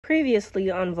Previously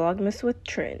on Vlogmas with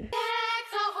Trin.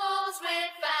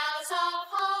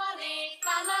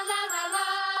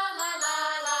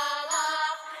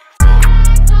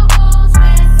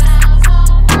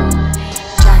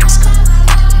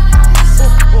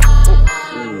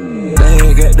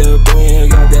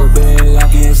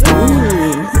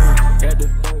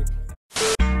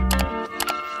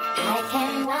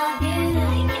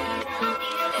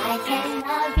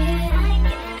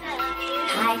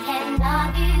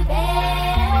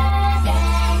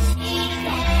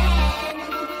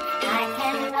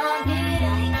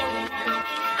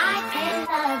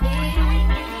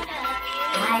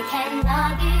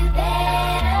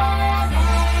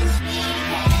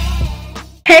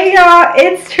 Hey y'all,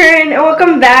 it's Trin and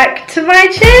welcome back to my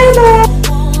channel.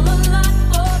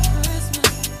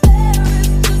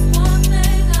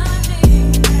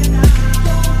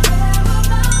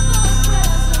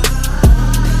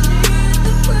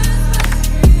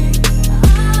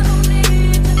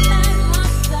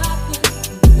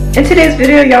 In today's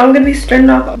video, y'all, I'm gonna be starting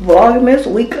off Vlogmas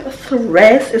week 3.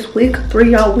 It's week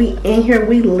 3, y'all. We in here,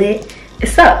 we lit.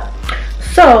 It's up.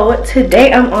 So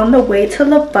today I'm on the way to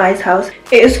Levi's house.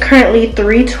 It is currently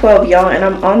 3:12, y'all, and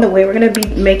I'm on the way. We're gonna be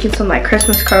making some like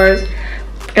Christmas cards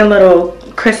and little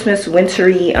Christmas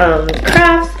wintry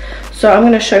crafts. So I'm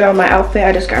gonna show y'all my outfit.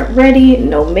 I just got ready,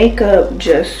 no makeup,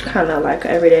 just kind of like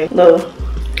everyday little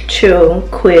chill,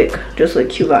 quick, just like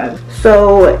cute vibe.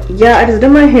 So yeah, I just did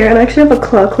my hair and I actually have a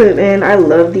claw clip in. I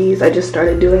love these. I just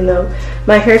started doing them.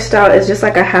 My hairstyle is just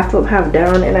like a half up, half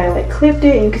down, and I like clipped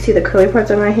it, and you can see the curly parts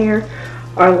of my hair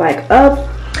are like up.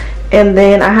 And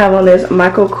then I have on this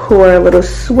Michael Kors little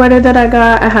sweater that I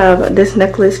got. I have this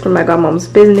necklace from my godmom's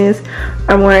business.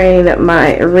 I'm wearing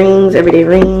my rings, everyday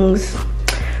rings,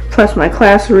 plus my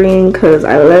class ring because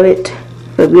I love it.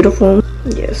 So beautiful.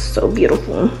 Yes, so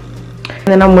beautiful. And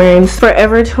then I'm wearing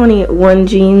Forever 21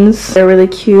 jeans. They're really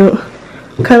cute.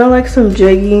 Kind of like some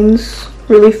jeggings.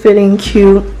 Really fitting,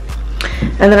 cute.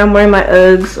 And then I'm wearing my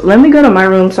Uggs. Let me go to my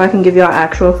room so I can give y'all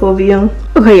actual full view.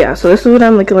 Okay, yeah, so this is what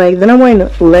I'm looking like. Then I'm wearing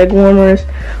leg warmers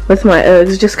with my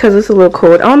Uggs just because it's a little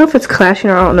cold. I don't know if it's clashing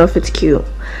or I don't know if it's cute.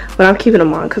 But I'm keeping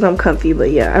them on because I'm comfy.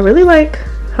 But yeah, I really like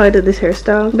how I did this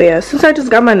hairstyle. But yeah, since I just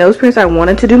got my nose pierced, I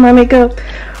wanted to do my makeup.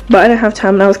 But I didn't have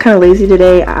time and I was kind of lazy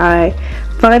today. I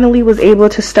finally was able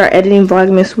to start editing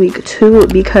Vlogmas week 2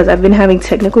 because I've been having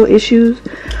technical issues.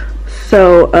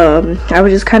 So I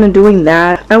was just kind of doing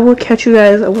that. I will catch you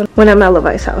guys when I'm at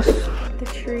Levi's house. The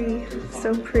tree,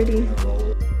 so pretty.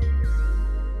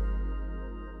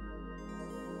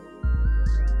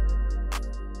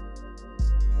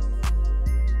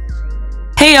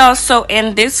 Hey y'all, so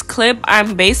in this clip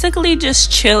I'm basically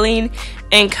just chilling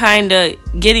and kind of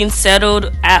getting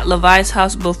settled at Levi's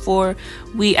house before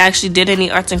we actually did any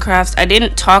arts and crafts. I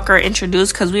didn't talk or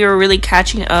introduce because we were really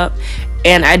catching up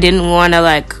and I didn't want to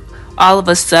like all of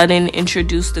a sudden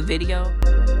introduce the video.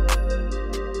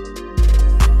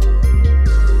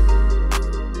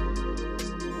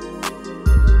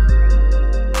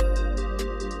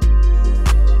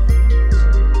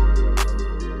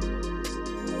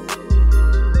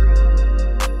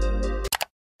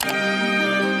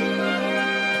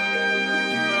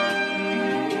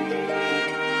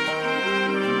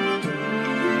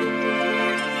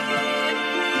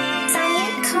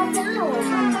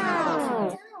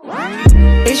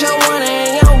 It's your one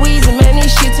and young Weezy, man,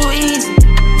 this shit too easy.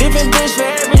 Different bitch for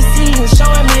every season,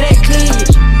 showing me that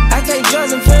cleavage. I take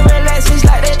drugs and feel relaxed, it's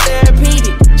like that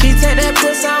therapeutic. She take that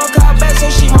pussy, I don't call back,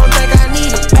 so she won't think I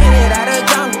need it. Made it out of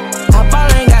jungle, I ball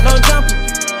ain't got no jumper.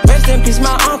 Rest in peace,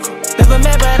 my uncle. Never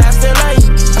met, but I still love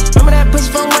you. Remember that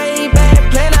pussy from way back,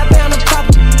 playing out there on the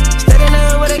pop. Stayed in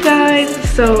there with a guys,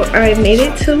 so I made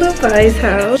it to Levi's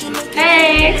house.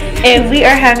 Hey! And we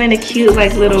are having a cute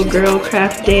like little girl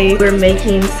craft day. We're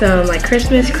making some like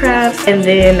Christmas crafts and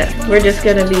then we're just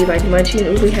gonna be like munching.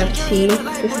 Ooh, we have tea.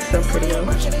 This is so pretty though.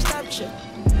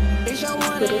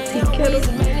 Little tea kettle.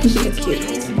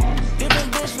 Cute.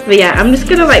 But yeah, I'm just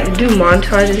gonna like do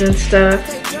montages and stuff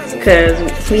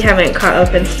because we haven't caught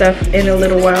up and stuff in a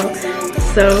little while.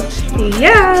 So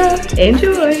yeah,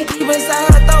 enjoy.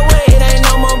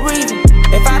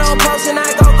 If I don't post and I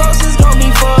go ghost, it's gonna be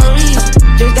for a reason.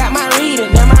 Just got my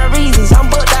reading and my reasons. I'm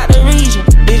booked out the region.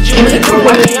 Did you make a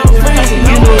way? I'm freezing.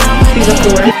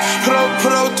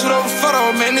 Put up to the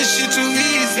photo, man. This shit too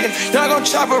easy. Y'all gon'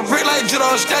 chop a brick like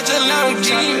judo, scratch a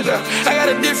Lamborghini. I got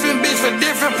a different bitch for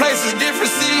different places,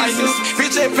 different seasons.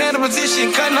 Bitch ain't playing the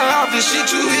position, cutting her off. This shit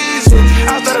too easy.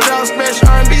 I started out special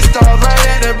R&B stars right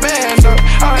at the band.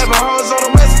 I'm having hoes on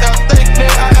the west side, think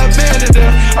that I abandoned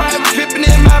them. I'm having pippin'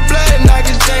 in my blood and I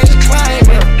can change the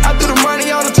climate. I threw the money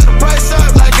on her to the price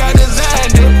up like I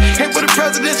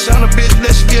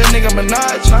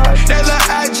Minaj. That little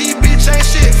IG bitch ain't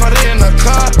shit for the in the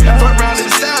car. Fuck round to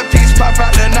the side piece, pop out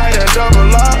the night and double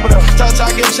up. Start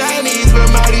talking Chinese, but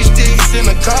all these sticks in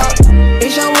the car.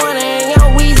 Bitch, I wanna hang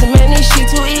out Weezy, man, this shit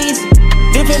too easy.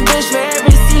 Different bitch for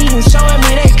every season, showing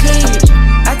me that cleavage.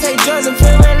 I take drugs and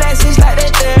feel relaxed, it's like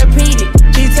that therapeutic.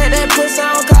 She take that pussy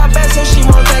on call back so she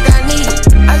won't think I need it.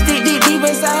 I stick deep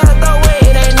inside her throat,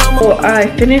 it ain't no more. Well, I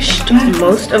finished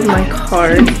most of my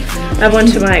cards. I have one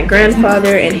to my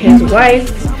grandfather and his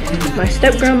wife, my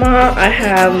step grandma. I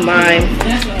have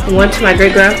one to my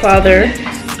great grandfather,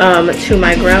 to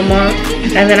my grandma,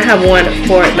 and then I have one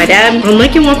for my dad. I'm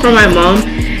making one for my mom,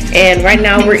 and right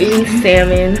now we're eating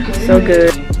salmon. So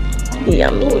good.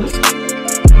 Yummy.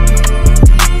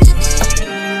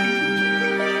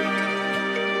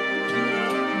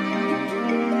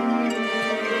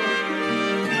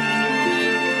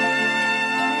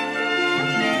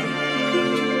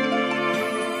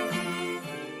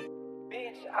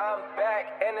 I'm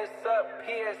back and it's up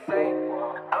PSA.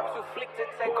 I'm too flick to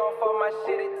take off all my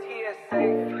shit at TSA.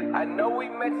 I know we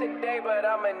met today, but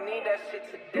I'ma need that shit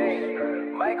today.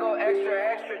 Might go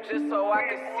extra just so I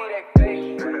can see that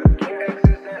face.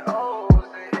 X's and O's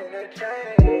and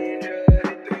interchange.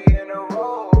 Hit 3 in a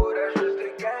row, that's just a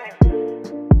game.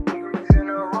 3 in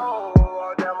a row,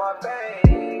 all down my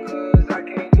vein. 'Cause I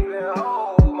can't even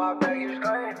hold my baggage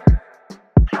claim.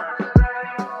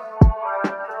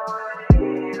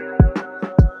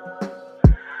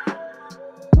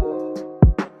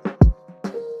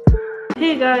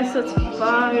 Hey guys, so it's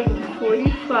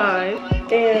 5:45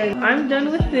 and I'm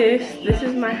done with this. This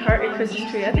is my heart and Christmas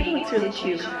tree. I think it looks really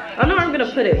cute. I don't know where I'm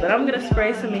gonna put it, but I'm gonna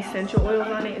spray some essential oils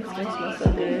on it. It's gonna smell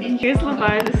so good. Here's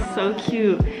Levi. This is so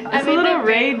cute. It's a little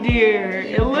reindeer.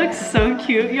 It looks so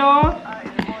cute, y'all.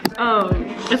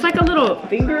 It's like a little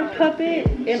finger puppet,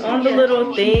 and on the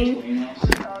little thing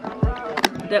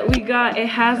that we got, it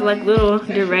has like little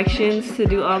directions to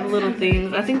do all the little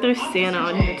things. I think there's Santa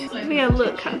on here too. Yeah,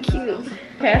 look how cute.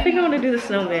 Okay, I think I want to do the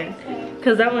snowman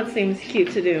because that one seems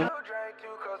cute to do.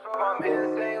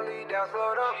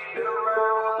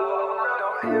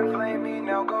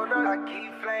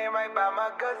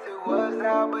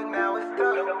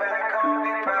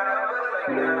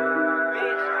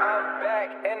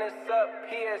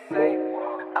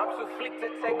 I'm too flick to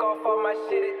take off all my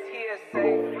shit at TSA.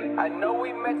 I know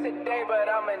we met today, but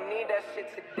I'ma need that shit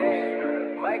today.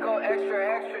 Might go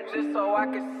extra just so I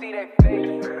can see that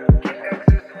face.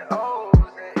 X's and O's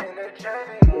and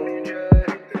interchange.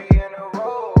 Hit 3 in a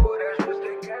row, that's just a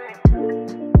game.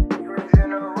 3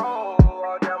 in a row,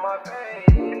 all down my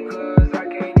vein. 'Cause I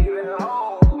can't even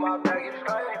hold my baggage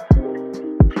claim.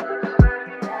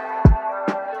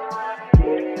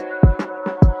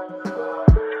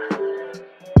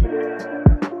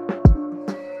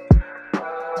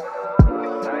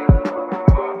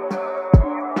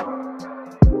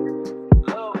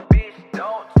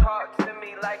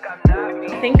 I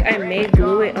think I may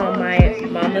glue it on my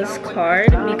mama's card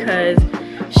because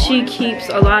she keeps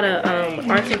a lot of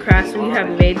arts and crafts we have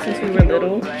made since we were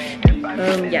little.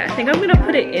 Yeah, I think I'm gonna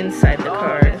put it inside the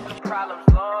card.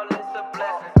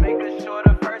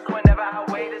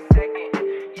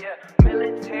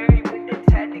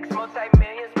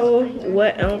 So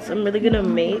what else I'm really gonna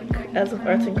make as of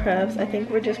arts and crafts? I think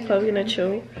we're just probably gonna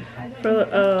chill for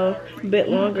a bit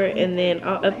longer and then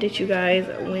I'll update you guys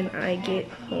when I get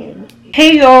home.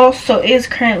 Hey y'all, so it is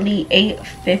currently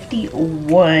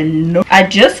 8:51. I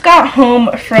just got home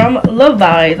from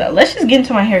Levi's. Let's just get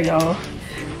into my hair, y'all.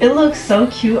 It looks so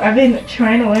cute. I've been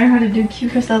trying to learn how to do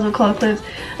cute hairstyles with claw clips.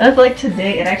 I feel like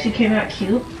today it actually came out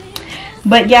cute.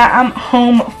 But yeah, I'm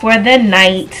home for the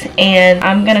night and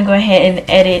I'm gonna go ahead and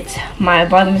edit my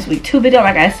VLOGMAS Week 2 video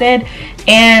like I said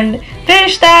and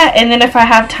finish that, and then if I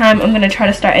have time I'm gonna try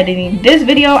to start editing this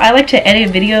video. I like to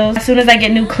edit videos as soon as I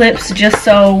get new clips, just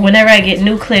so whenever I get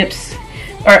new clips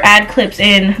or add clips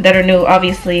in that are new,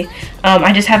 obviously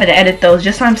I just have to edit those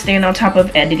just so I'm staying on top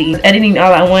of editing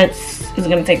all at once is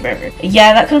gonna take forever.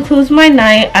 Yeah, that concludes my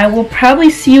night. I will probably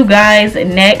see you guys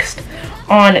next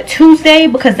on Tuesday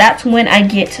because that's when I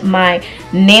get my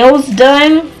nails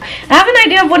done. I have an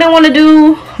idea of what I want to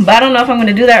do, but I don't know if I'm going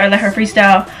to do that or let her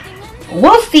freestyle.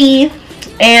 We'll see.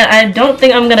 And I don't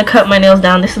think I'm going to cut my nails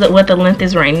down. This is what the length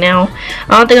is right now.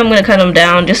 I don't think I'm going to cut them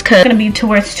down just because it's going to be to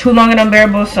where it's too long and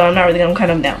unbearable, so I'm not really going to cut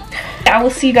them down. I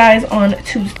will see you guys on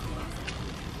Tuesday.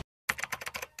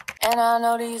 And I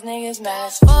know these niggas mad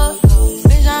as fuck.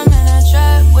 Bitch, I'm in a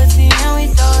trap with T and we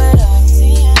throw it up.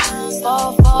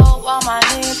 Fall while my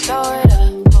niggas throw it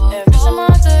up. Every time I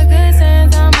took good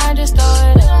sense, I might just throw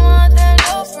it up. I want that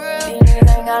low for real. These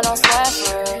niggas ain't got no swag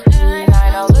for real. And I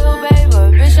ain't no little baby,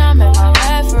 but bitch, I'm in my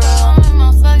bag for real.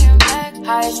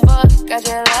 got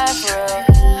your life for real.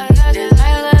 This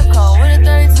nigga left cold with a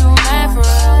 32 man for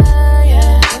real.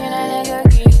 Yeah, thinking that nigga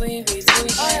keep we be too, we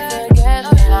can't forget.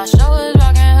 And I show us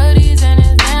rockin' hoodies and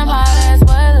it's damn hot ass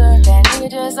weather. That nigga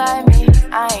just like me,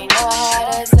 I ain't know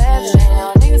how to say it. Ain't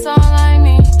no nigga song like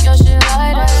me, your shit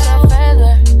light as a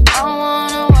feather. I don't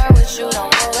wanna work with you, don't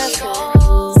know that's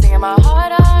cool. Singing my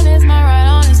heart on this, my right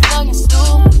on this fucking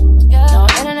stool. No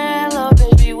internet, little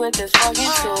bitch be with this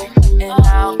fucking tool. And I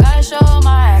don't gotta show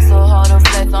my ass, so hold a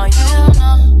flex on you.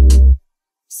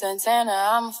 Santana,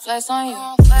 I'ma flex on you.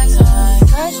 Gotta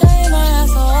show you my ass,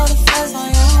 so hold a flex on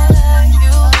you.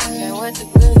 And with the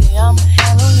glizzy, I'ma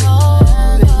handle you.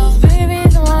 Bitches,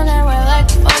 baby's the one that wear like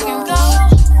a fucking gold.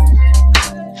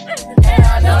 And I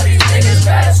know these niggas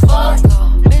bad as fuck.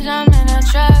 Bitch, I'm in a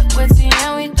trap with T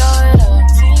and we throw it up.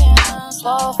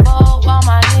 Slow fall while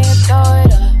my nigga throw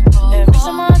it up. And bitch,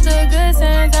 I'm on to a good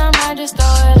sense, I might just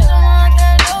throw it up.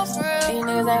 These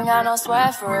niggas ain't got no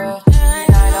swag for real.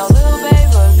 And I know little baby,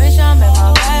 but bitch, I'm in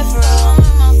my bag for real.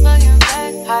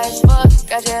 High as fuck,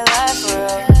 got your life for real.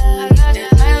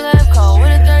 This nigga left cold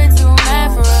with a 32 man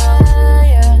for real.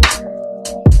 Yeah.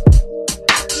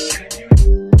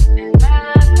 This nigga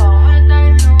left cold with a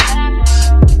 32 man for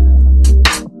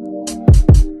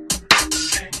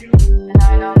real. And I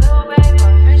know little baby,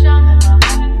 but bitch, I'm in my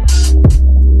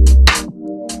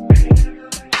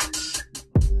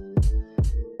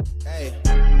bag.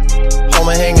 Home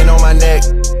hanging on my neck,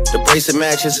 the bracelet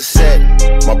matches a set.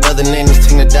 My brother named is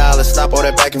 $10, stop all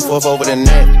that back and forth over the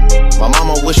net. My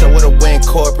mama wish I would've went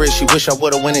corporate, she wish I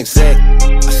would've went exec.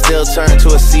 I still turn to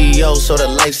a CEO, so the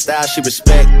lifestyle she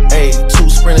respect. Hey, 2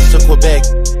 sprinters to Quebec,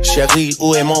 Chérie,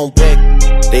 où est mon bec?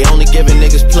 They only giving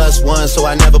niggas +1, so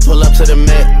I never pull up to the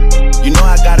Met. You know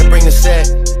I gotta bring the set,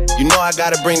 you know I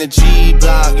gotta bring the G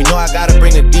block, you know I gotta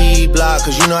bring the D block,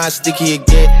 cause you know how sticky it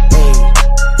get. Hey.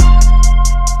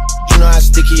 You know how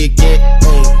sticky it get,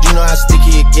 hey. You know how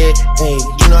sticky it get, hey.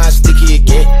 You know how sticky it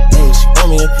get, hey. She want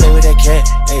me to play with that cat,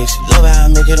 hey. She love how I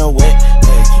make it all wet,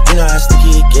 hey. You know how sticky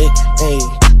it get, hey.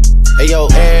 Hey yo,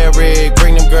 Eric,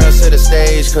 bring them girls to the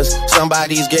stage, cause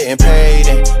somebody's getting paid.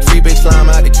 And free big slime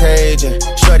out the cage. And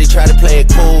shorty try to play it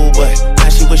cool, but now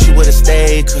she wish she would've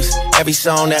stayed. Cause every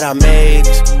song that I made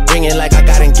is ringing like I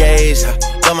got engaged.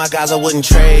 Love my guys, I wouldn't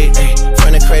trade, ay.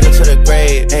 From the cradle to the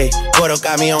grave, ay. Gordo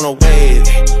got me on a wave,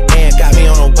 ay. And got me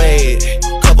on a wave, ay.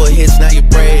 Couple hits, now you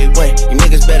brave, wait. You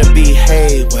niggas better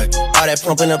behave, what? All that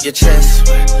pumping up your chest,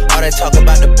 what? All that talk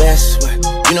about the best,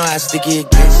 what? You know how sticky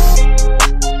it gets.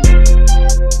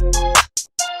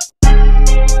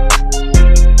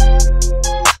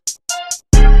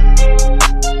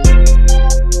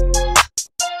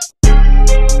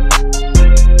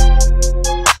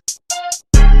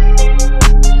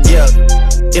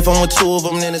 If I'm with 2 of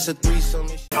them, then it's a threesome.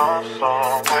 I'm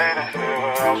so waiting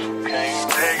here, else you can't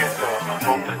make it up. I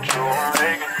hope that you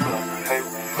make it up. Hey,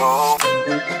 go.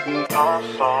 I'm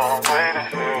so waiting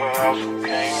here, else you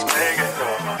can't make it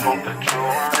up. I hope that you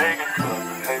make it up.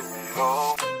 Hey,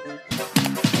 go.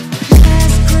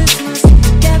 Last Christmas,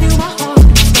 gave you my heart,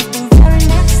 but the very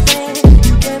next day,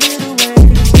 you gave it away.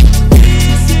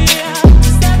 This year,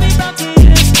 set me back to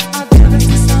years, I'll give it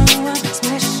to someone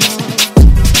special.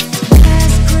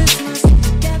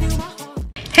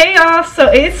 Hey y'all,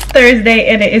 so it's Thursday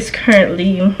and it is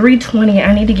currently 3:20.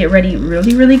 I need to get ready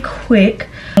really quick.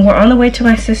 We're on the way to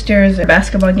my sister's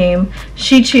basketball game.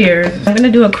 She cheers. I'm gonna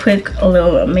do a quick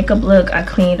little makeup look. I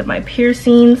cleaned my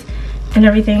piercings and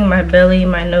everything, my belly,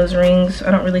 my nose rings. I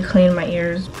don't really clean my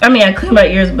ears. I mean, I clean my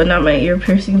ears, but not my ear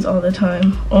piercings all the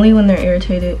time. Only when they're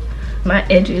irritated. My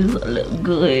edges look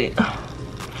good.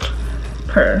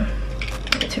 Let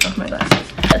me take off my glasses.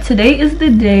 Today is the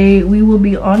day we will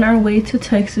be on our way to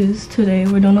Texas. Today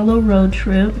we're doing a little road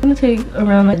trip. It's gonna take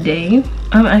around a day.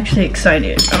 I'm actually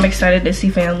excited. I'm excited to see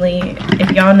family.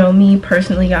 If y'all know me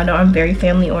personally, y'all know I'm very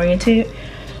family oriented.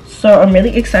 So I'm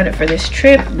really excited for this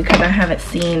trip because I haven't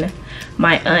seen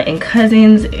my aunt and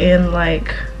cousins in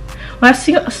like, well,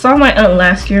 I saw my aunt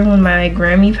last year when my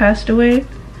Grammy passed away,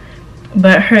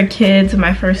 but her kids,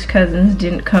 my first cousins,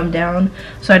 didn't come down,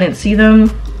 so I didn't see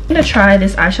them. I'm gonna try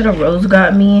this eyeshadow Rose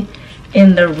got me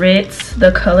in the Ritz,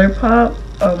 the Color Pop.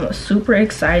 I'm super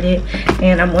excited,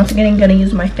 and I'm once again gonna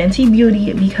use my Fenty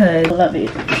Beauty because I love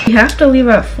it. You have to leave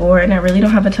at 4 and I really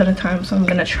don't have a ton of time, so I'm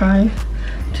gonna try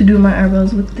to do my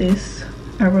eyebrows with this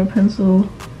eyebrow pencil.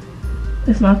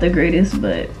 It's not the greatest,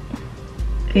 but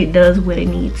it does what it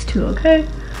needs to. Okay,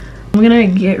 I'm gonna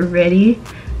get ready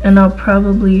and I'll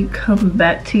probably come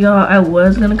back to y'all. I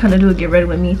was gonna kind of do a get ready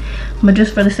with me, but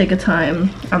just for the sake of time,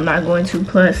 I'm not going to.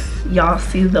 Plus, y'all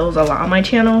see those a lot on my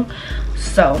channel,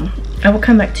 so I will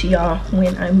come back to y'all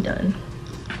when I'm done.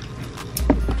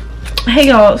 Hey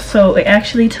y'all, so it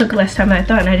actually took less time than I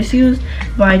thought, and I just used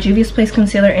my Juvia's Place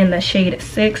concealer in the shade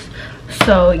 6.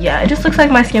 So yeah, it just looks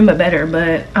like my skin but better,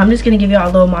 but I'm just gonna give y'all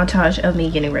a little montage of me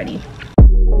getting ready.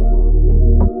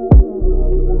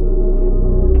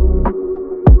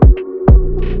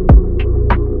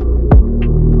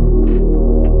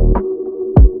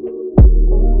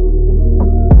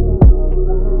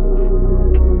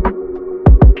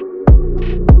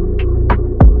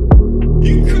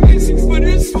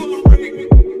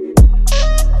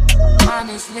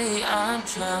 Honestly, I'm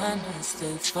trying to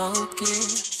stay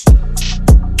focused.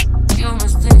 You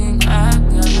must think I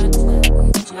got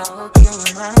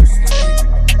joking myself.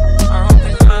 I don't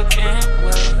think I can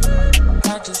wait.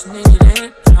 I just need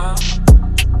it all.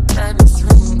 Let it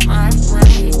swing my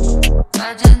way.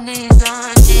 I just need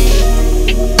some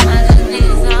dick. I just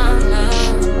need some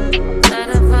love. Let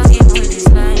her fucking with these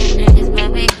lame niggas,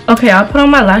 baby. Okay, I'll put on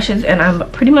my lashes and I'm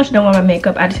pretty much done with my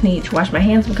makeup. I just need to wash my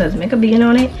hands because makeup being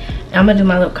on it. And I'm gonna do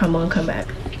my lip combo and come back.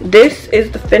 This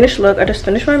is the finished look. I just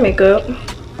finished my makeup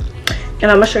and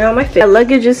I'm gonna show y'all my fit. My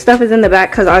luggage and stuff is in the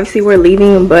back because obviously we're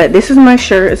leaving, but this is my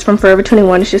shirt. It's from Forever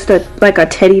 21. It's just like a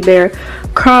teddy bear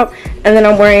crop, and then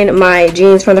I'm wearing my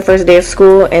jeans from the first day of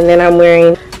school, and then I'm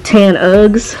wearing tan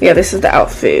Uggs. Yeah, this is the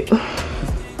outfit.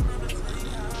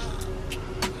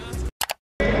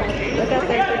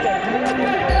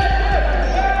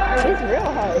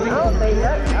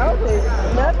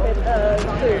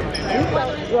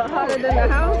 Hotter than the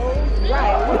house?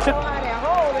 Right.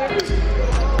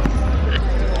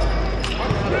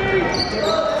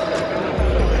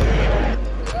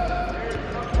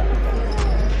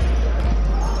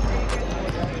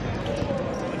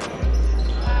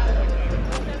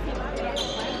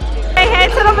 Say hey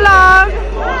to the vlog.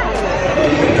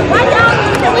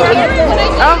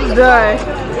 I'm done.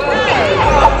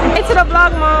 Hey to the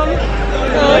vlog, Mom.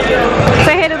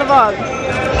 Say hey to the vlog.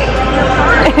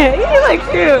 You look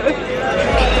cute.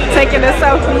 Taking a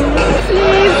selfie.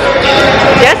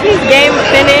 Destiny's game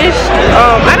finished.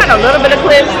 I got a little bit of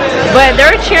clips, but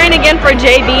they're cheering again for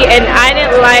JB, and I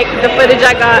didn't like the footage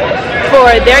I got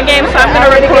for their game, so I'm gonna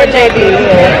record JB.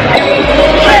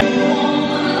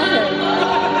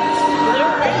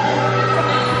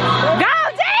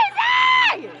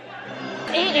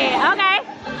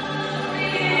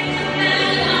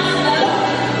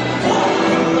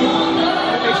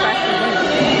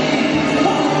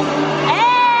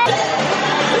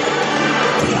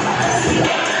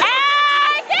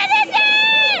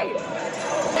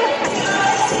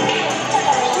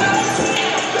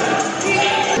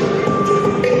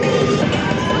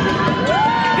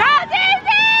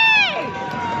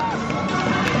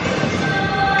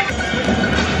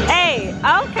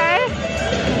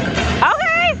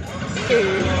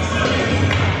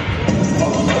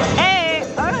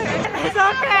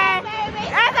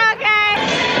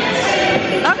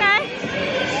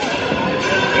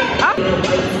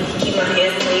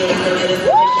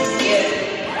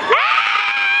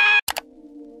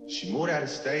 She moved out of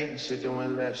state and shit that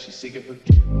went left. She seeking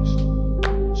forgiveness.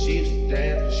 She used to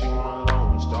dance, but she went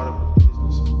alone and started a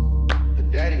business. Her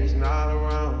daddy is not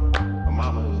around. Her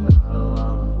mama is not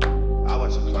around. I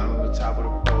watch her climb to the top of the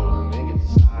pole and then get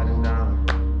to sliding down.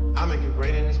 I make it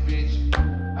rain in this bitch.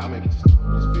 I make it snow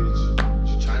in this bitch.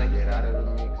 She trying to get out of the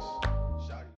mix.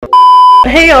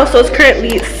 Hey y'all, so it's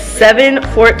currently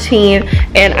 7:14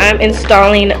 and I'm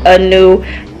installing a new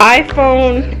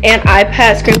iPhone and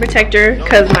iPad screen protector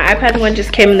because my iPad one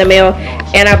just came in the mail,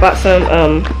 and I bought some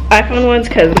iPhone ones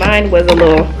because mine was a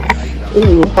little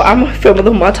I'm gonna film a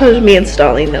little montage of me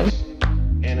installing them.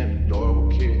 And an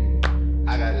adorable kid.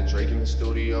 I got a Drake in the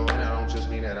studio, and I don't just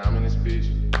mean that I'm in this bitch.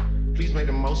 Please make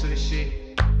the most of this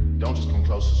shit. Don't just come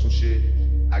close to some shit.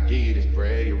 I give you this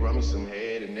bread, you run me some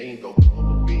head, and then you go pull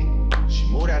up a beat. She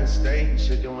moved out of state and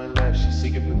shit that went left. She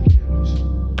seeking forgiveness.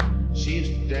 She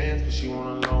used to dance, but she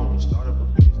went alone and started a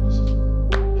business.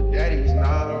 Her daddy is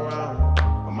not around.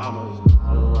 Her mama is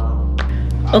not around.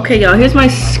 Okay y'all, here's my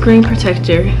screen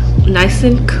protector. Nice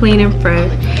and clean and fresh.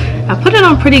 I put it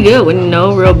on pretty good with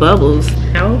no real bubbles.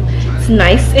 Now it's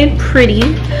nice and pretty.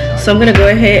 So I'm gonna go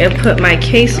ahead and put my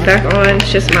case back on. It's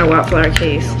just my Wildflower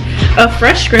case. A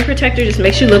fresh screen protector just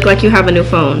makes you look like you have a new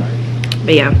phone.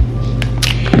 But yeah.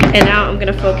 And now I'm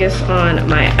gonna focus on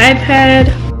my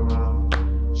iPad.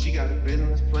 She got a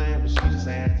business plan, but she just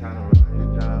ain't had time to write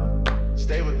it down.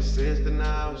 Stay with the sister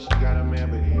now. She got a man,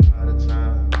 but he out of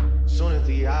town. Soon as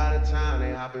he out of town,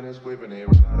 they hop in his whip and they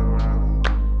ride around.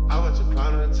 I watch her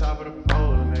climb to the top of the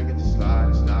pole and they get to slide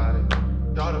and slide it.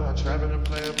 Thought about trapping a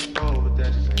player before, but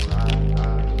that just ain't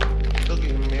right. Look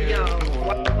at me. Yo,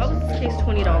 why was this case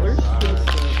 $20?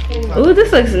 Ooh,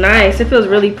 this looks nice. It feels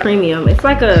really premium. It's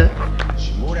like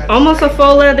almost a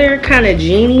faux leather kind of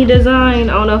genie design.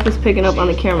 I don't know if it's picking up on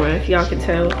the camera, if y'all can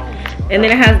tell. And then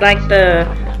it has like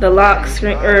the lock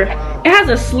screen, or it has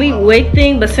a sleep wake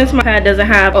thing, but since my pad doesn't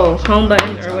have home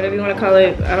button or whatever you want to call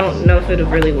it, I don't know if it'll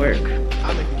really work.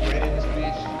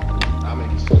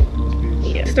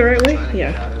 Yeah, it's the right way?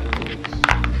 Yeah.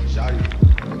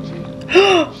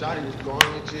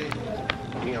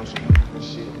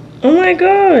 Oh my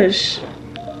gosh.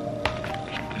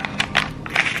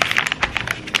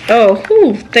 Oh,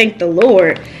 whew, thank the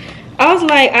Lord. I was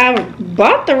like, I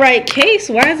bought the right case.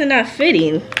 Why is it not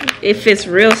fitting? It fits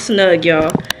real snug,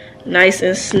 y'all. Nice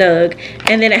and snug.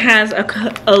 And then it has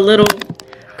a little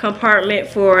compartment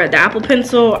for the Apple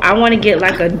Pencil. I want to get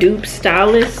like a dupe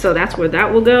stylus, so that's where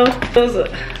that will go. It feels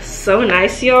so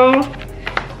nice, y'all.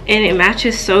 And it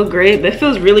matches so great, but it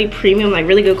feels really premium, like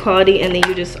really good quality. And then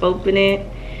you just open it,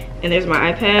 and there's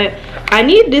my iPad. I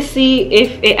need to see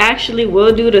if it actually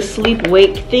will do the sleep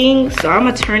wake thing, so I'm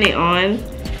gonna turn it on.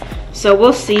 So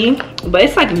we'll see. But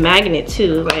it's like magnet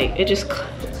too, like it just,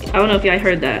 I don't know if y'all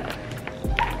heard that.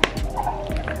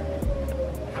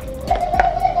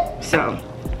 So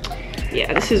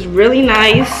yeah, this is really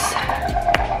nice.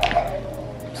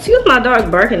 Excuse my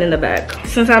dog barking in the back.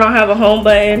 Since I don't have a home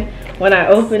button, when I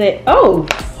open it, oh,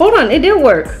 hold on, it did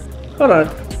work. Hold on.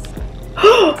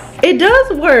 It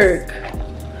does work.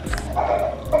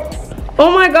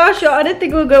 Oh my gosh, y'all, I didn't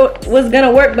think it was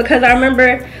gonna work, because I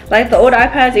remember like the old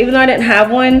iPads, even though I didn't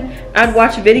have one, I'd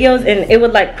watch videos and it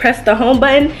would like press the home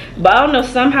button, but I don't know,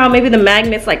 somehow maybe the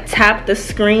magnets like tap the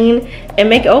screen and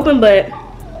make it open, but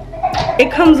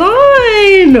it comes on.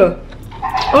 Oh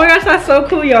my gosh, that's so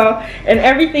cool, y'all. And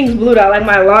everything's blued out, like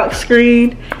my lock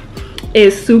screen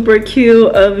is super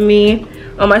cute of me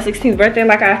on my 16th birthday,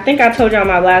 like I think I told y'all in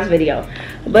my last video.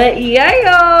 But yeah,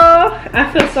 y'all,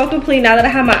 I feel so complete now that I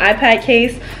have my iPad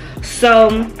case.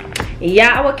 So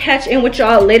yeah, I will catch in with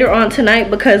y'all later on tonight,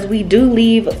 because we do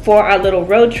leave for our little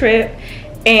road trip.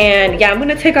 And yeah, I'm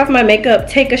gonna take off my makeup,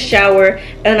 take a shower,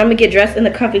 and I'm gonna get dressed in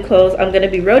the comfy clothes I'm gonna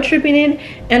be road tripping in,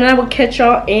 and I will catch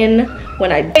y'all in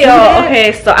when I do that.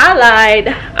 Okay, so I lied.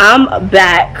 I'm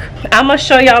back. I'm gonna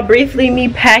show y'all briefly me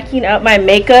packing up my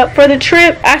makeup for the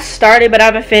trip. I started, but I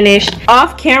haven't finished.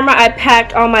 Off camera, I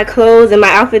packed all my clothes and my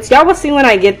outfits. Y'all will see when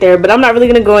I get there, but I'm not really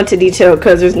gonna go into detail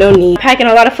because there's no need. Packing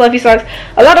a lot of fluffy socks,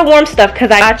 a lot of warm stuff, because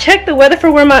I checked the weather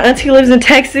for where my auntie lives in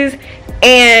Texas,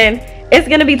 and it's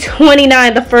gonna be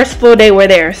 29 the first full day we're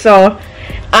there. So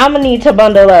I'm gonna need to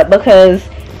bundle up, because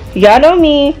y'all know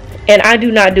me and I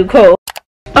do not do cold.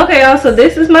 Okay, y'all, so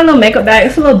this is my little makeup bag.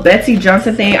 It's a little Betsy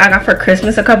Johnson thing I got for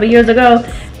Christmas a couple years ago.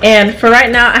 And for right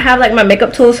now, I have like my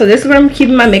makeup tools. So this is where I'm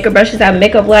keeping my makeup brushes. I have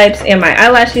makeup wipes and my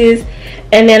eyelashes.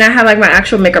 And then I have like my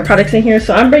actual makeup products in here.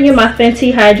 So I'm bringing my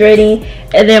Fenty hydrating,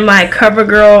 and then my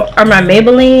CoverGirl, or my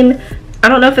Maybelline. I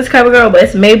don't know if it's CoverGirl, but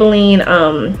it's Maybelline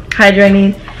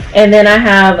hydrating. And then I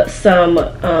have some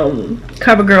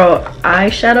CoverGirl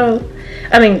eyeshadow.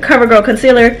 I mean CoverGirl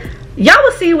concealer. Y'all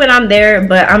will see when I'm there,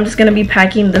 but I'm just gonna be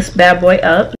packing this bad boy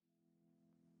up.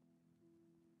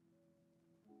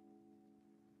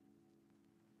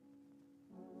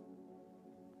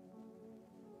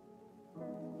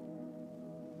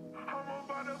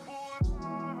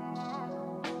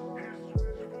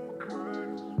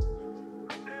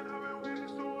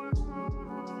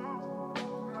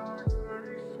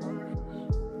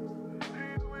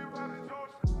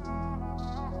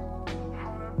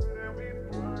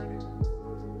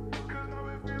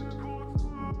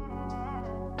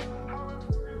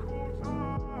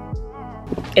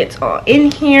 It's all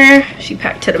in here. She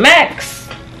packed to the max.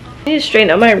 I need to straighten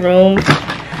up my room.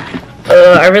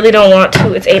 I really don't want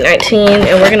to. It's 8:19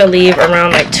 and we're gonna leave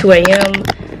around like 2 a.m.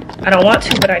 I don't want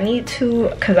to, but I need to,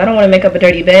 because I don't want to make up a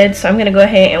dirty bed. So I'm gonna go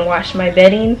ahead and wash my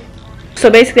bedding. So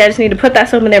basically I just need to put that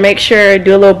soap in there, make sure,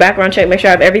 do a little background check, make sure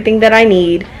I have everything that I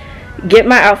need, get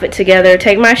my outfit together,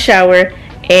 take my shower,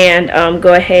 and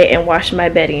go ahead and wash my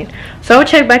bedding. So I'll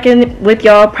check back in with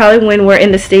y'all probably when we're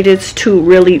in the stages to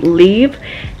really leave.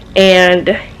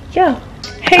 And yeah,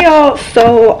 hey y'all,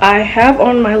 so I have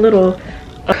on my little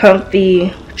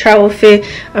comfy travel fit.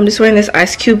 I'm just wearing this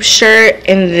Ice Cube shirt,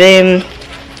 and then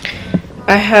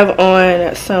I have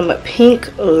on some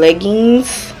pink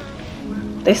leggings.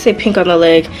 They say pink on the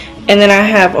leg. And then I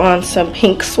have on some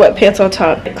pink sweatpants on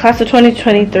top. Class of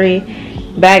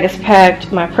 2023, bag is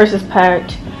packed, my purse is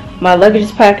packed, my luggage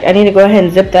is packed. I need to go ahead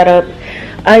and zip that up.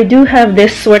 I do have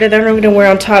this sweater that I'm going to wear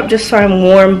on top just so I'm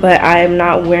warm, but I am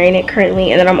not wearing it currently.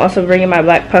 And then I'm also bringing my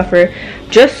black puffer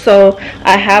just so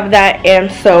I have that,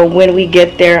 and so when we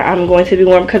get there I'm going to be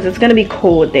warm, because it's going to be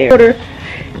cold there.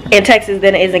 in Texas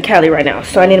than it is in Cali right now.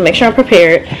 So I need to make sure I'm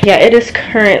prepared. Yeah, it is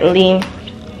currently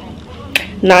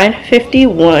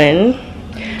 9:51.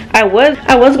 I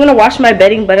was gonna wash my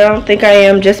bedding, but I don't think I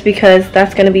am, just because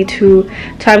that's gonna be too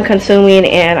time consuming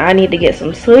and I need to get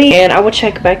some sleep. And I will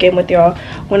check back in with y'all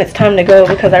when it's time to go,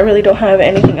 because I really don't have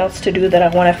anything else to do that I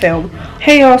want to film.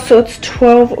 Hey y'all, so it's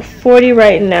 12:40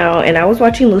 right now and I was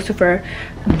watching Lucifer,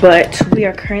 but we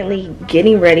are currently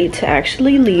getting ready to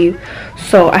actually leave.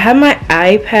 So I have my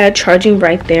iPad charging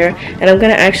right there, and I'm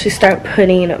gonna actually start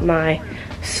putting my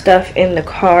stuff in the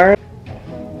car.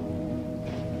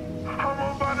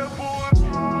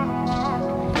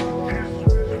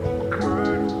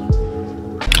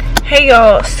 Hey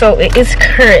y'all, so it is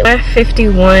currently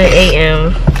 9:51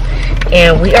 a.m.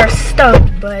 and we are stuck,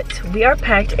 but we are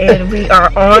packed and we are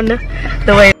on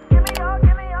the way.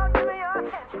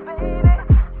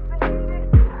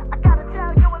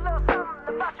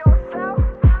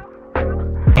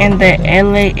 In the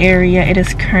LA area, it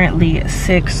is currently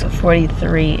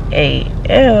 6:43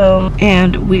 a.m.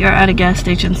 and we are at a gas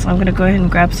station, so I'm gonna go ahead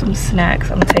and grab some snacks.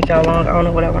 I'm gonna take y'all along. I don't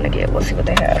know what I want to get. We'll see what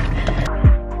they have.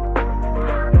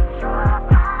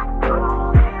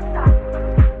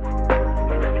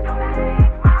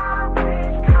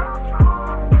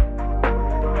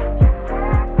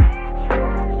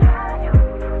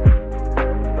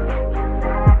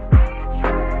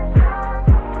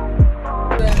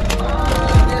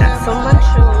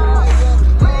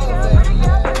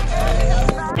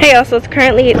 Hey y'all, so it's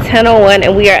currently 10:01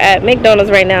 and we are at McDonald's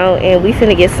right now and we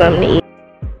finna get something to eat.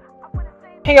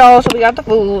 Hey y'all, so we got the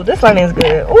food. This one is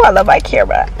good. Oh, I love my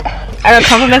camera. I got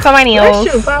compliments on my nails.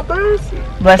 Bless you, Poppers.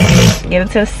 Bless you. Get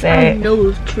into the set. I know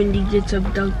if Trinity gets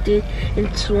abducted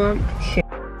and swamped.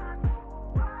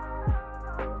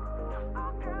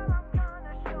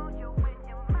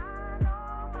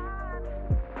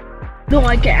 No,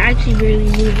 I can actually really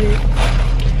move it.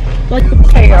 Like the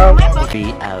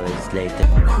 3 hours later.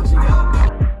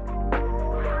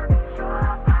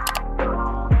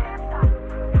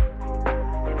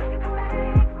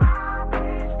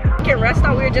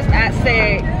 Restaurant we were just at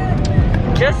said,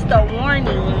 just a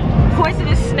warning,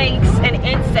 poisonous snakes and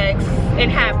insects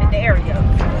inhabit the area.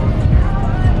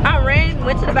 I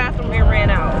went to the bathroom and ran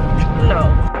out.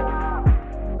 No.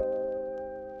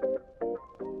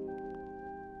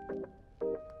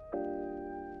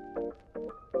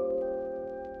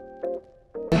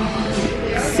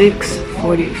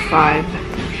 $6:45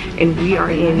 and we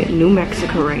are in New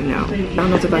Mexico right now.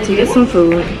 I'm about to get some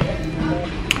food.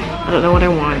 I don't know what I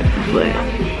want, but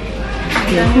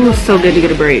yeah, it was so good to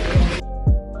get a break.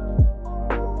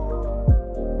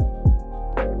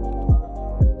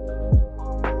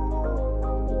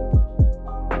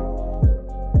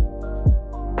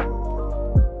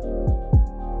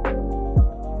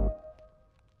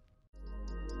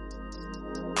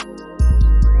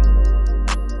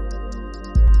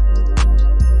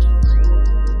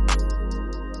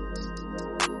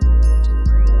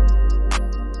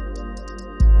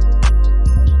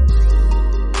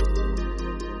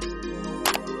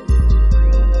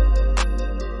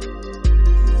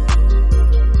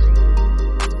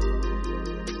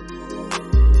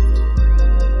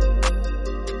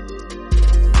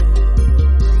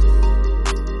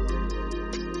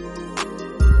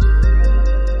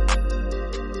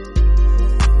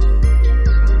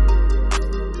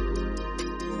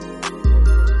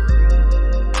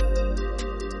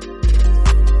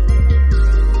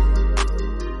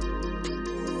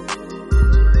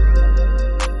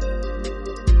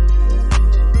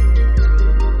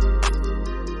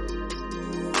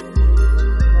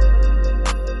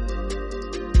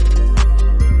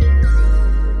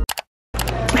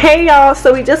 Hey y'all,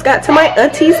 so we just got to my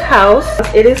auntie's house.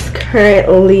 It is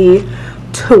currently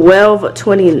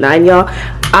 12:29, y'all.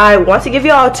 I want to give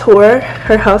y'all a tour.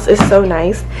 Her house is so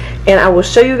nice and I will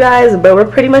show you guys, but we're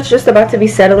pretty much just about to be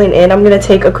settling in. I'm gonna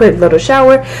take a quick little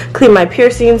shower, clean my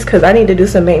piercings because I need to do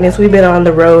some maintenance. We've been on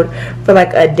the road for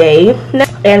like a day now,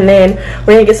 and then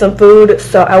we're gonna get some food,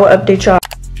 so I will update y'all.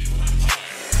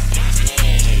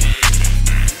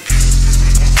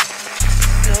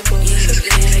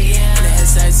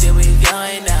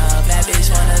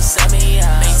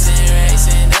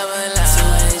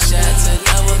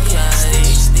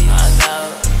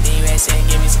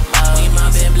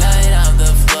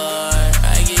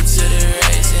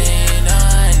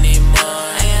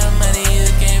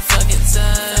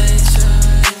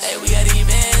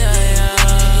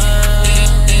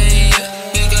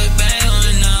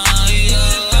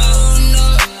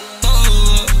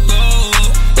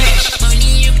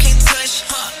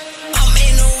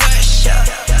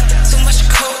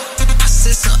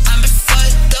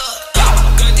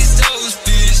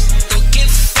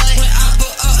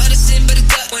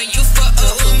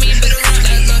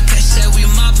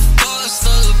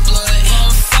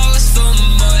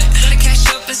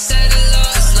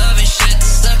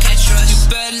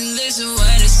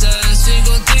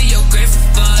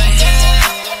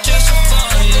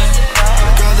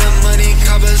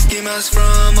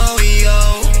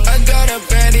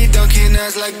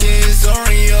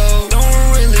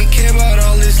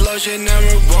 motion,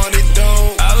 never bought it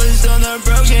though. I was on the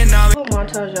broken, now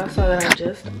montage. Y'all saw that I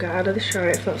just got out of the shower.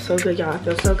 It felt so good, y'all. I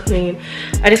feel so clean.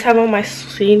 I just have on my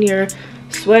senior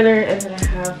sweater, and then I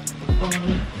have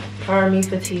on army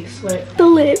fatigue sweat. The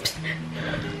lips.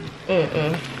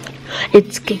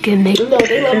 It's kicking me. No,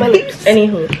 they love my lips.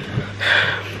 Anywho,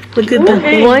 Look at that.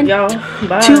 hey, 1, y'all.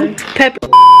 Bye. 2, pepper.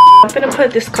 I'm gonna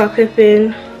put this car clip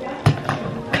in,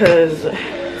 cause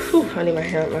I need my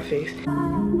hair out my face.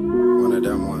 One of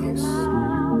them ones.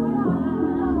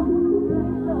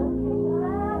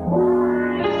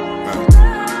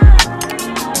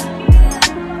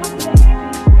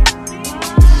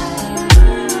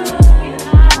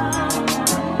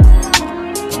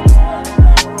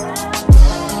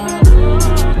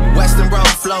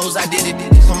 I did it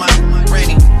for my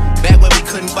granny. Back when we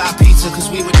couldn't buy pizza cause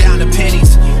we were down to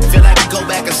pennies. Feel like we go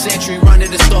back a century, run to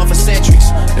the store for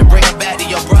centuries. Then bring it back to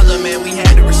your brother, man, we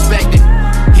had to respect it.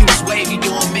 He was wavy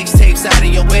doing mixtapes out of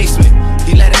your basement.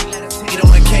 He let us hit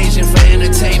on occasion for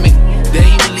entertainment. Then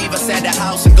he would leave us at the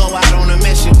house and go out on a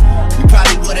mission. We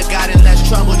probably would've got in less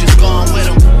trouble just going with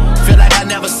him. Feel like I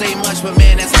never say much, but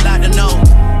man, that's a lot to know.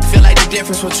 Feel like the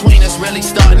difference between us really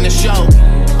starting to show.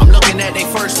 I'm looking at they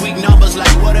first week numbers like,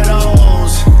 what are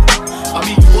those? I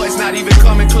mean, you boys not even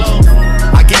coming close.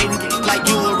 I gave like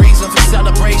you a reason for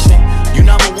celebration. You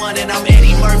number one and I'm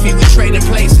Eddie Murphy, we trading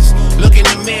places. Look in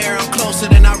the mirror, I'm closer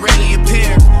than I really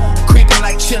appear. Creeping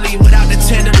like chili without the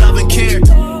tender love and care.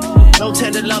 No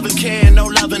tender love and care, no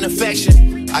love and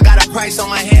affection. I got a price on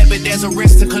my head, but there's a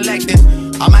risk to collecting.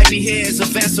 I might be here as a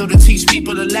vessel to teach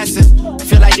people a lesson.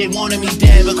 Feel like they wanted me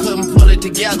dead, but couldn't pull it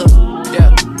together.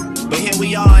 Yeah. But here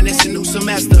we are and it's a new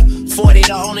semester. 40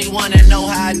 the only one that know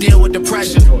how I deal with the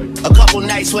pressure. A couple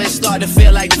nights where it started to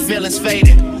feel like the feelings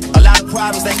faded. A lot of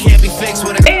problems that can't be fixed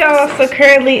with a... Hey y'all, so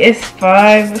currently it's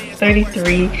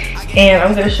 5:33 and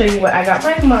I'm gonna show you what I got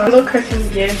my mom. A little Christmas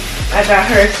gift. I got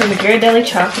her some Ghirardelli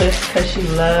chocolates because she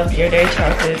loved Ghirardelli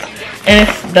chocolates. And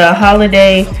it's the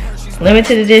holiday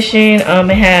limited edition.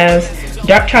 It has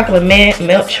dark chocolate mint,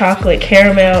 milk chocolate,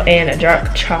 caramel, and a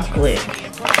dark chocolate.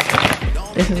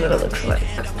 This is what it looks like.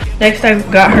 Next, I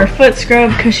got her foot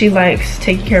scrub because she likes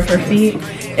taking care of her feet,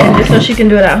 and just so she can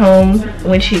do it at home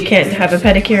when she can't have a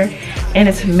pedicure. And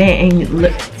it's mint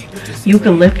and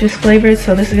eucalyptus flavored,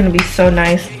 so this is gonna be so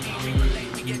nice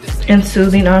and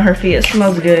soothing on her feet. It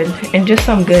smells good and just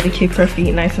something good to keep her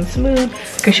feet nice and smooth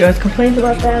because she always complains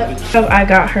about that. So I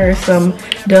got her some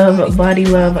Dove Body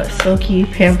Love Silky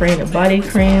Pampering Body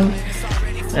Cream.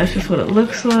 That's just what it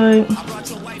looks like.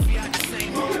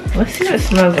 Let's see what it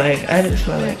smells like. I didn't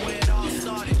smell it.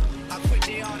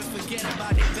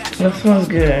 It smells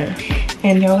good.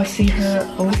 And y'all will see her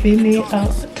open me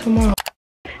up tomorrow.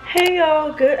 Hey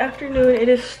y'all, good afternoon. It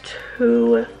is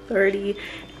 2:30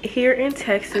 here in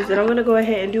Texas, and I'm gonna go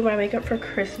ahead and do my makeup for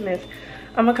Christmas.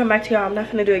 I'm gonna come back to y'all. I'm not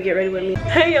gonna do it. Get ready with me.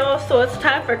 Hey y'all, so it's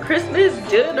time for Christmas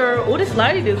dinner. Oh, this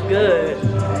lighting is good.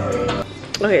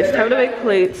 Okay, it's time to make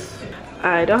plates.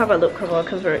 I don't have my lip curl on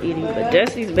because we're eating, but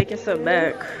Destiny's making some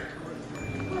back.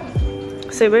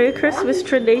 Say Merry Christmas,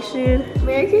 TRIN.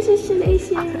 Merry Christmas, TRIN.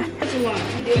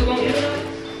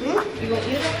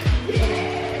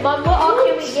 But what all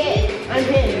can we get?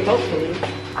 Hopefully.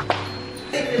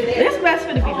 This mess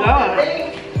gonna be gone.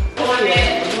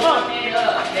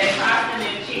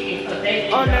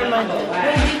 Oh, never mind.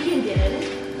 We can get it.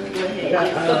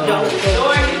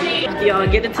 Y'all,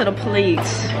 get into the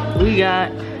plates. We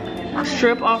got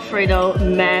shrimp Alfredo,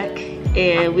 mac,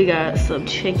 and we got some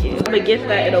chicken. I'm gonna get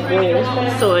that in a bowl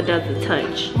so it doesn't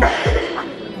touch.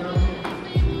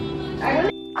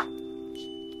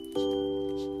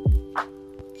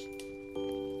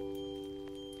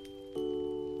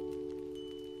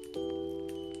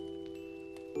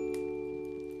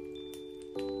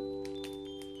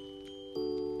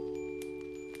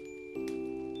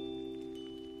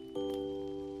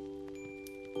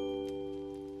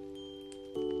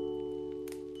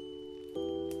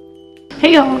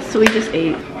 Hey y'all, so we just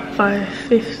ate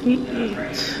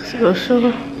 5:58. So go show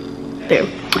there.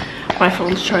 My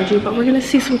phone's charging, but we're gonna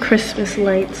see some Christmas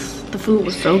lights. The food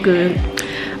was so good.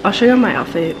 I'll show you my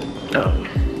outfit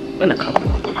in a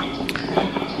couple.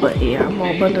 But yeah, I'm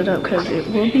all bundled up because it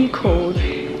will be cold.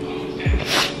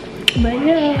 But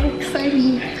yeah,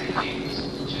 exciting.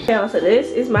 Yeah, so this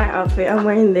is my outfit. I'm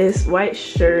wearing this white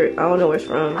shirt. I don't know where it's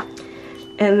from.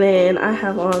 And then I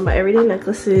have on my everyday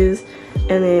necklaces.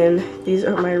 And then these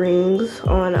are my rings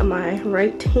on my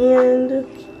right hand.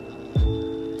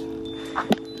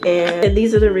 And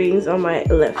these are the rings on my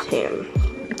left hand.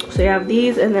 So you have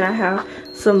these, and then I have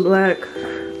some black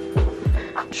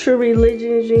True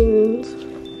Religion jeans.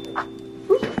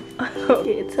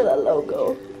 Get to the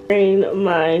logo. Wearing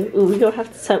my, ooh, we gonna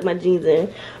have to tuck my jeans in,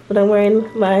 but I'm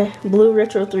wearing my blue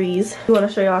retro 3s. I want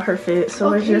to show y'all her fit. So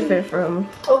where's your fit from?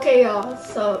 Okay, y'all.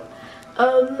 So,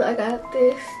 I got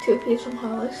this two-piece from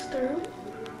Hollister.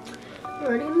 You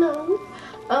already know.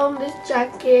 This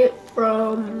jacket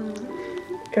from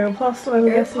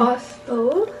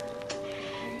Aeropostale.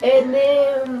 And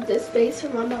then this base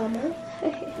from my mama.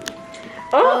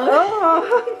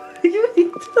 You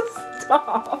need to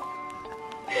stop.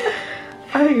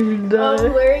 I'm done.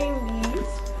 I'm wearing these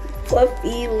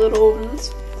fluffy little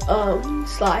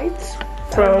slides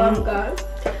from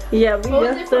yeah, we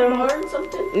got them.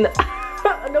 Something? No,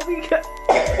 no, we got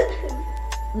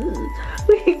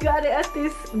we got it at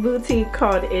this boutique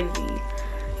called Envy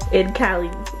in Cali,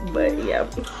 but yeah.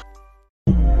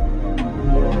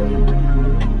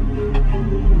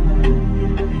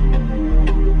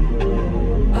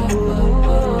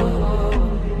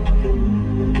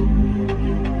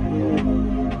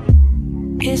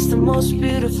 It's the most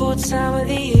beautiful time of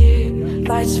the year.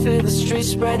 Lights fill the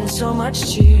streets, spreading so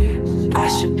much cheer. I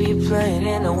should be playing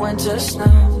in the winter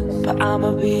snow, but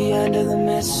I'ma be under the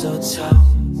mistletoe.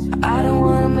 I don't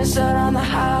wanna miss out on the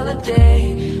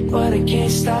holiday, but I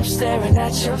can't stop staring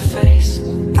at your face.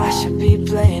 I should be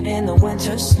playing in the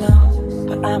winter snow,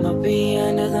 but I'ma be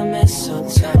under the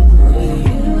mistletoe. With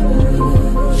you,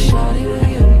 shawty, with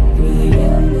you, with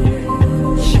you,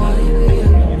 shawty, with you,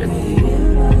 with you,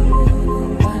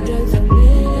 under the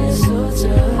mistletoe.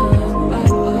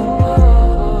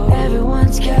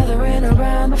 Everyone's gathering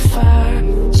around the fire,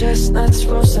 chestnuts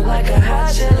roasting like a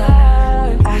hot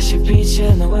July. I should be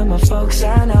chilling with my folks,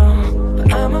 I know,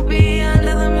 but I'ma be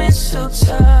under the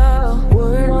mistletoe.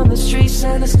 Word on the street,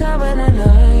 Santa's coming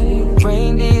tonight.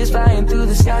 Reindeers flying through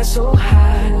the sky so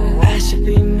high. I should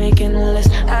be making a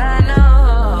list, I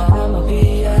know. I'ma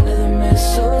be under the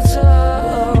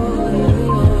mistletoe.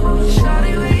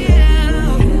 Shawty with you,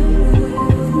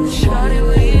 shawty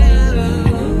with you,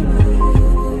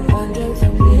 under the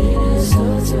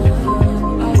mistletoe.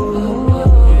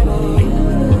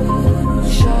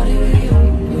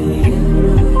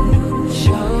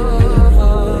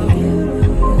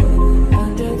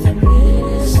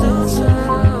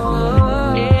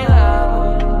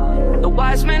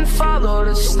 Follow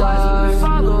the stars,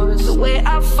 the way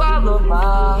I follow my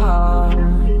heart,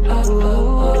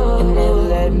 and it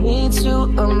led me to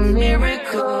a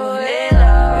miracle. Hey,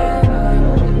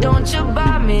 love, don't you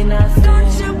buy me nothing,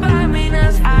 don't you buy me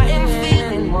nothing. I am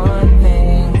feeling one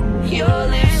thing, your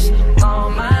lips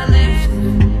on my lips.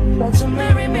 That's a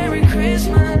merry, merry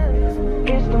Christmas.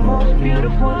 It's the most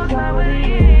beautiful time of the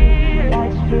year.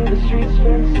 Lights fill the streets,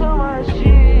 spend so much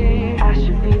cheer. I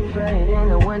should be praying in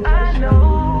the winter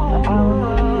snow. I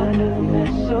will be under the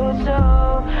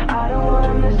mistletoe. I don't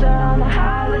wanna miss out on the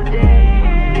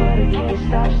holiday, but I can't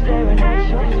stop staring at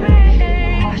your face.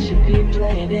 I should be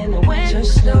playing in the winter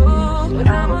snow, but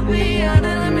I'ma be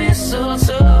under the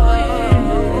mistletoe.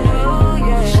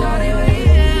 Yeah. Shawty with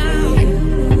you,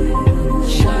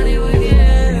 shawty with you,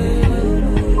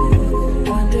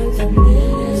 under the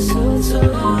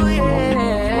mistletoe.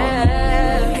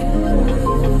 Yeah.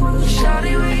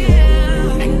 Shawty with you.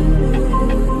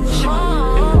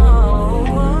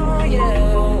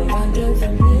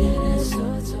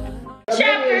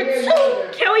 Chapter 2.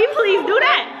 Can we please do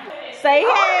that? Say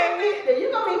hey. You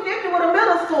gonna be 50 with a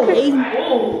middle school. Hey.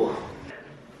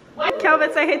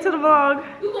 Calvin, say hey to the vlog.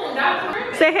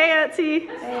 Say hey, Auntie.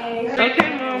 Hey.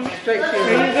 Okay, Mom. Straight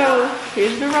here you go.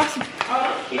 Here's the Ross.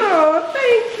 Oh,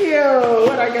 thank you.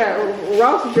 What I got?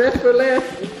 Ross dress for less.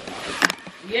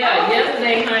 Yeah,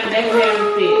 yesterday, honey, they were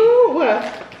having fit. What?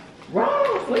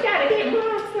 Ross, we gotta get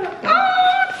Ross stuff.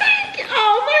 Oh, thank you.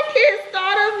 Oh, my kids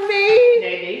thought of me.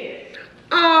 They did.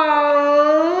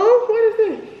 Oh, what is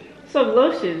it? Some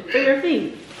lotion for your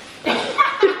feet.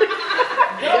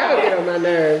 Y'all get on my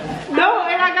nerves. No,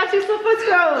 and I got you some foot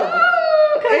scrub.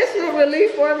 Oh, instant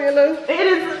relief formula. It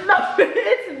is, no,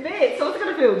 it's mint, so it's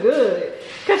gonna feel good.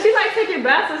 Cause she likes taking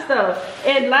baths and stuff.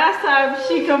 And last time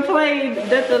she complained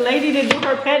that the lady didn't do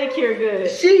her pedicure good.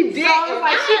 She did. So I was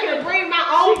like, she can bring my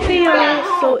own feet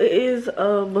out. So it is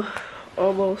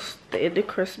almost the end of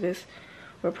Christmas.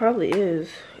 Or probably is.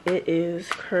 It is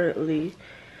currently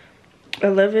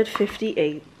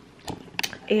 11:58.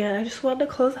 And I just wanted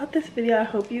to close out this video. I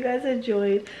hope you guys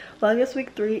enjoyed Vlogmas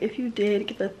week 3. If you did,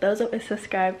 give a thumbs up and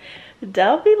subscribe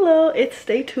down below. And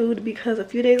stay tuned because a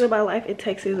few days of my life in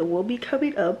Texas will be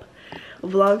coming up.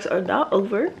 Vlogs are not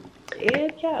over.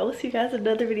 And yeah, I will see you guys in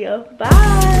another video.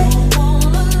 Bye!